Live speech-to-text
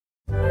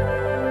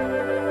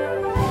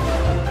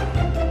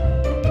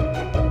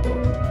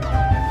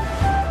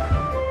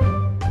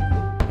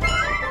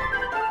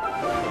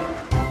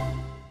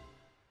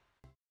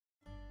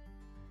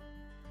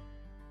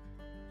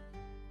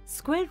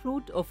Square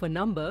root of a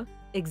number,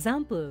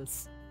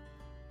 examples.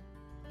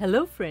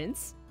 Hello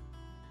friends.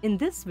 In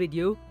this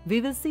video,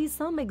 we will see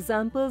some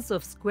examples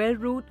of square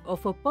root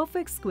of a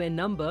perfect square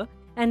number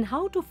and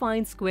how to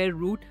find square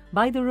root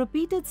by the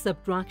repeated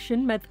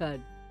subtraction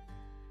method.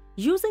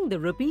 Using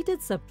the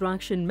repeated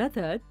subtraction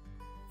method,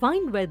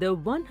 find whether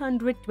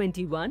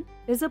 121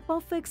 is a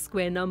perfect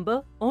square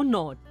number or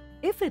not.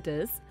 If it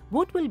is,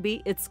 what will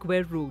be its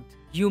square root?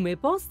 You may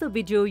pause the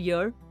video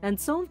here and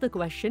solve the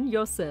question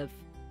yourself.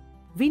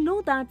 We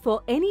know that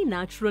for any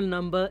natural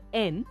number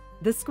n,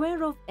 the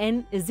square of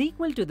n is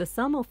equal to the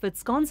sum of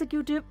its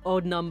consecutive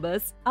odd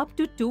numbers up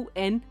to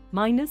 2n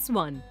minus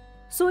 1.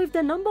 So if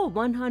the number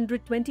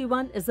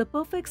 121 is a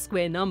perfect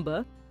square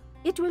number,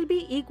 it will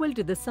be equal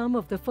to the sum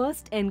of the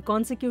first n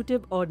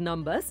consecutive odd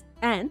numbers,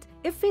 and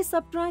if we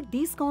subtract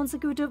these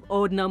consecutive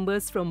odd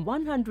numbers from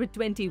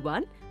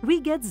 121, we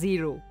get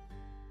 0.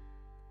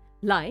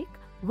 Like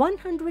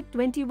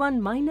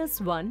 121 minus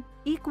 1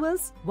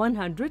 equals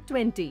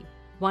 120.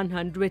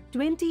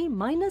 120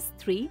 minus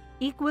 3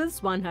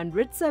 equals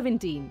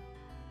 117.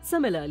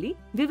 Similarly,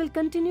 we will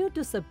continue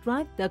to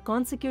subtract the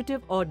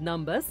consecutive odd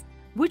numbers,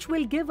 which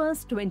will give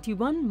us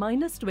 21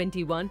 minus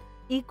 21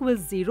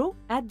 equals 0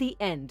 at the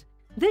end.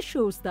 This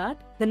shows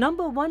that the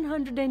number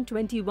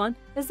 121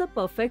 is a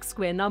perfect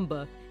square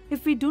number.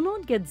 If we do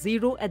not get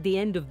 0 at the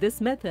end of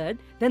this method,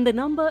 then the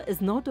number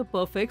is not a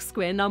perfect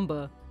square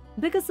number.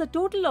 Because a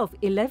total of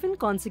 11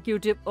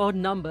 consecutive odd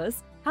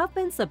numbers have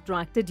been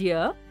subtracted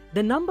here,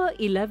 the number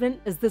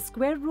 11 is the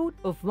square root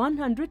of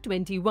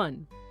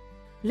 121.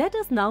 Let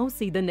us now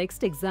see the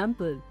next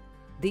example.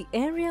 The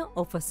area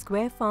of a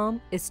square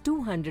farm is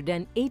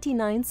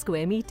 289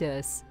 square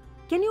meters.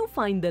 Can you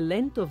find the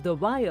length of the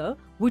wire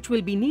which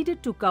will be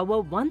needed to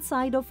cover one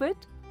side of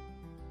it?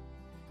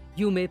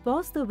 You may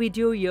pause the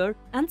video here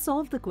and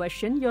solve the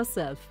question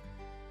yourself.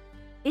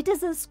 It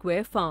is a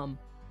square farm,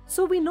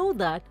 so we know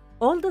that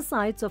all the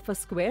sides of a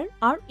square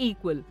are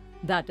equal.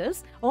 That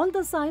is, all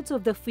the sides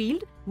of the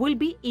field will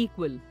be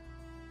equal.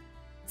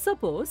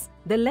 Suppose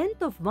the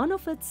length of one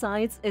of its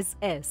sides is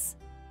s.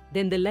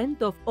 Then the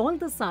length of all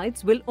the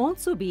sides will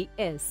also be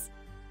s.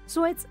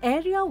 So its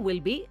area will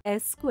be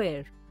s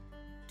square.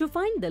 To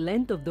find the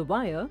length of the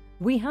wire,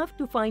 we have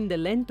to find the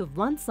length of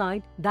one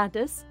side, that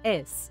is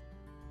s.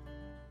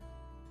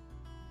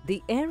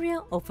 The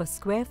area of a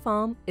square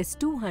farm is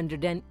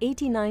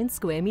 289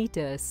 square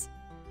meters.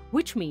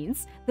 Which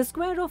means the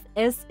square of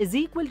s is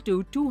equal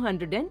to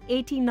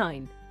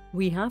 289.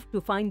 We have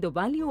to find the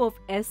value of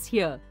s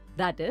here.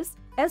 That is,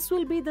 s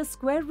will be the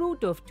square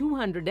root of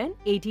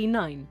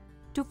 289.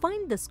 To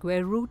find the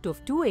square root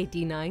of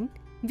 289,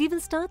 we will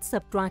start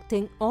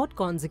subtracting odd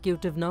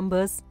consecutive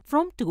numbers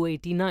from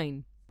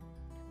 289.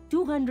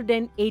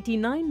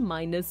 289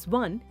 minus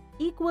 1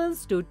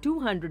 equals to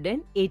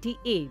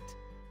 288.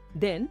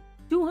 Then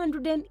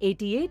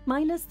 288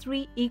 minus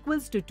 3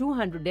 equals to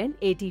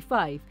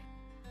 285.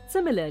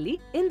 Similarly,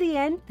 in the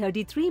end,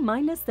 33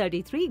 minus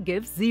 33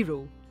 gives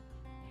 0.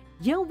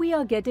 Here we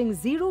are getting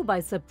 0 by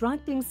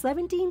subtracting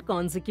 17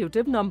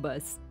 consecutive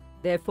numbers.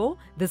 Therefore,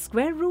 the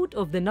square root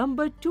of the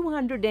number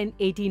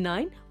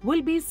 289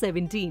 will be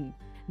 17.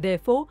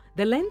 Therefore,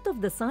 the length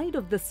of the side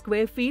of the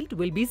square field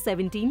will be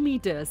 17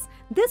 meters.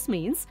 This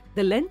means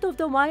the length of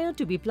the wire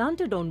to be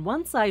planted on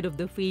one side of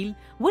the field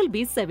will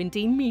be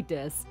 17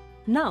 meters.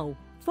 Now,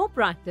 for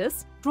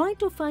practice, try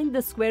to find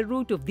the square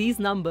root of these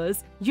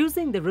numbers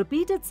using the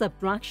repeated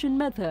subtraction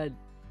method.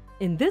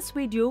 In this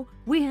video,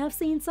 we have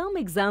seen some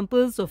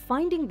examples of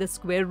finding the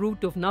square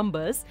root of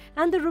numbers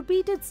and the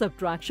repeated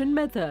subtraction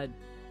method.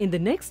 In the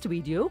next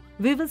video,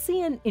 we will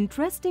see an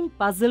interesting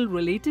puzzle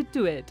related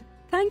to it.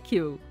 Thank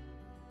you.